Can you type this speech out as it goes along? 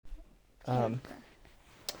Um,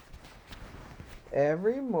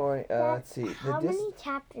 every morning. Let's see. How many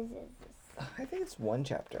chapters is this? I think it's one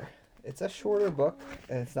chapter. It's a shorter book,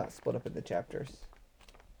 and it's not split up into chapters.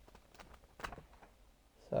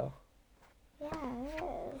 So. Yeah, it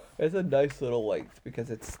is. It's a nice little length because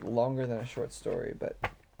it's longer than a short story, but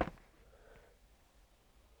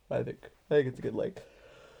I think it's a good length.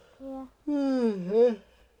 Yeah.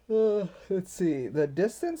 Let's see. The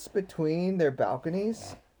distance between their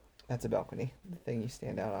balconies. That's a balcony. The thing you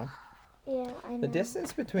stand out on. Yeah, I know. The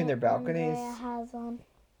distance between their balconies. Andrea has one.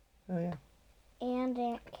 Oh yeah. And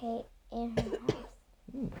Aunt Kate in her house.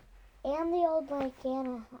 Mm. And the old Lake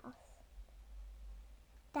Anna house.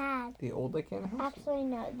 Dad. The old Lake Anna house? Actually,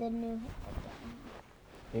 no, the new Lake Anna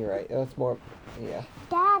house. You're right. That's more. Yeah.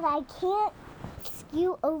 Dad, I can't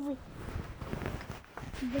skew over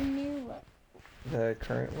the new one. The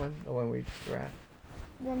current one? The one we just were at?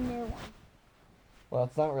 The new one. Well,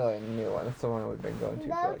 it's not really a new one. It's the one we've been going to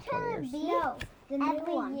for like 20 years. No, the new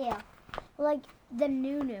Every one. year. Like the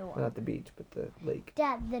new one. Not the beach, but the lake.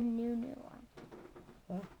 Dad, the new one.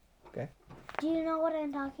 Oh, okay. Do you know what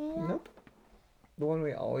I'm talking about? Nope. The one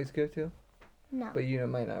we always go to? No. But you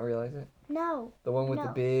might not realize it. No. The one with the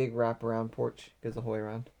No. big wraparound porch goes the whole way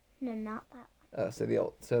around. No, not that one.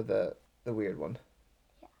 So the weird one.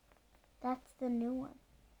 That's the new one,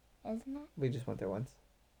 isn't it? We just went there once.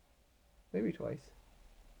 Maybe twice.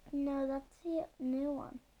 No, that's the new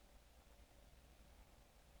one.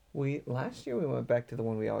 Last year we went back to the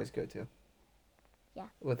one we always go to. Yeah.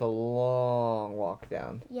 With a long walk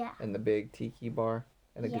down. Yeah, And the big tiki bar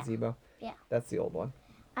and a Yeah. gazebo. Yeah. That's the old one.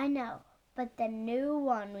 I know. But the new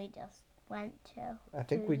one we just went to. I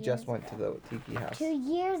think 2 we just years went to the tiki house. 2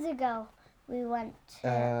 years ago, we went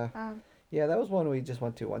to. Yeah, that was one we just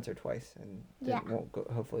went to once or twice and Yeah.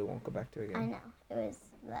 hopefully won't go back to again. I know. It was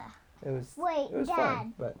the. It was Wait, it was Dad.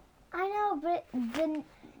 fun, but I know, but the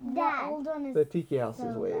Dad. old one is. the tiki house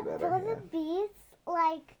is so way bad. better. For Yeah. the beach,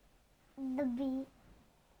 like the beach.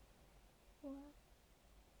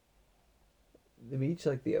 The beach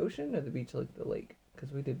like the ocean or the beach like the lake?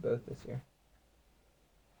 Because we did both this year.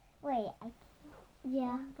 Wait, I can't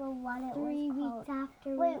Yeah. remember what it 3 was weeks called.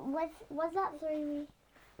 after. Wait, was that 3 weeks.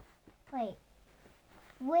 Wait,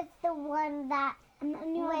 with the one that And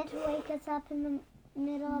then you had to wake us up in the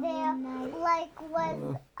middle of the there, night like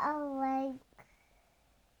was a like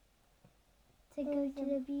to go to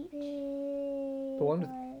the beach. The one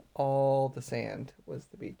with all the sand was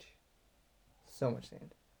the beach. So much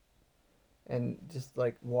sand. And just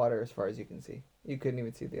like water as far as you can see. You couldn't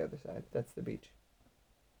even see the other side. That's the beach.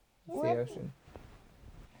 It's the What? ocean.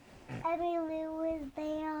 Emily was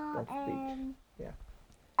there That's the beach. and Yeah.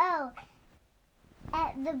 oh,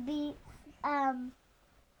 at the beach.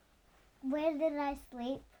 Where did I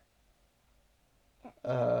sleep?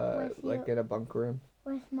 With Like you. in a bunk room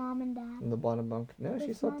With Mom and Dad. in the bottom bunk. No, she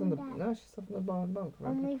With slept in the Mom and Dad. she slept in the bottom bunk.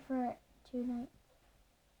 Remember? Only for 2 nights.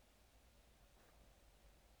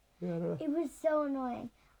 Yeah, I don't know. It was so annoying.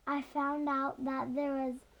 I found out that there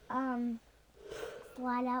was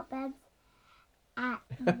slide out beds at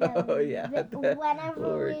the Oh yeah. whenever we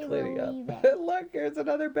we were cleaning leaving. up. Look, there's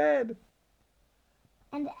another bed.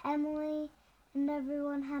 And Emily and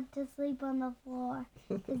everyone had to sleep on the floor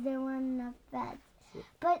because there weren't enough beds.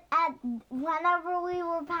 But whenever we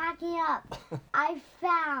were packing up, I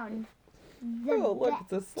found the Oh look,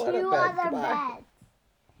 it's a sled 2 bed. other Come on. beds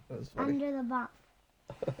That was funny. under the bunk.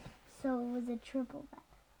 So it was a triple bed.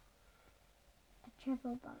 A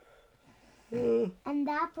triple bunk. And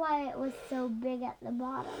that's why it was so big at the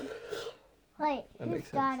bottom. Wait, That who makes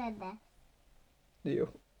sense. started this? You.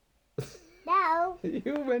 No.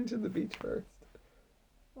 You mentioned the beach first.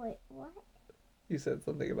 Wait, what? You said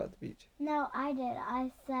something about the beach. No, I did.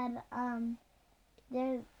 I said,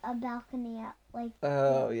 there's a balcony at like.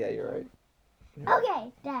 Oh yeah, you're right.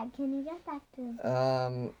 Okay, Dad, can you get back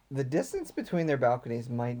to? The distance between their balconies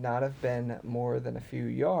might not have been more than a few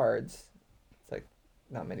yards. It's like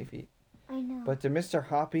not many feet. I know. But to Mr.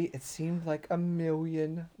 Hoppy, it seemed like a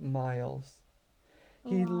million miles.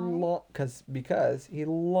 He Why? because he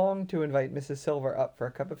longed to invite Mrs. Silver up for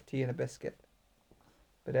a cup of tea and a biscuit.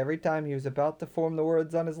 But every time he was about to form the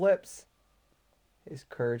words on his lips, his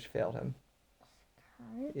courage failed him.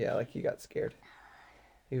 Yeah, like he got scared.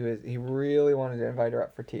 He really wanted to invite her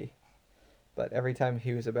up for tea. But every time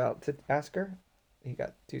he was about to ask her, he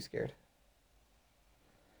got too scared.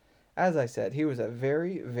 As I said, he was a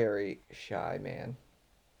very, very shy man.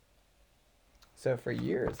 So for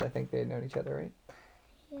years, I think they had known each other, right?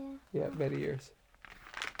 Yeah. Yeah, many years.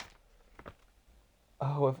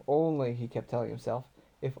 Oh, if only, he kept telling himself,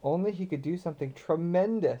 if only he could do something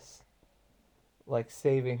tremendous. like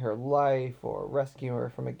saving her life or rescuing her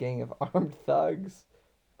from a gang of armed thugs.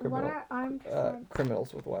 What are armed thugs?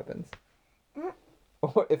 Criminals with weapons. Uh.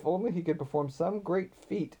 Or if only he could perform some great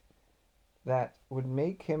feat that would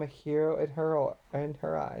make him a hero in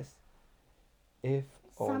her eyes. If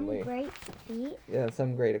only. Some great feat. Yeah,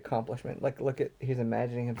 some great accomplishment. Like, look at, he's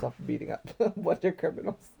imagining himself beating up a bunch of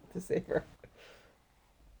criminals to save her.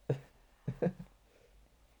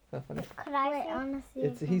 Not funny. Could I Wait, say?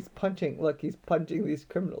 honestly. He's punching. Look, he's punching these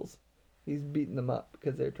criminals. He's beating them up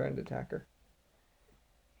because they're trying to attack her.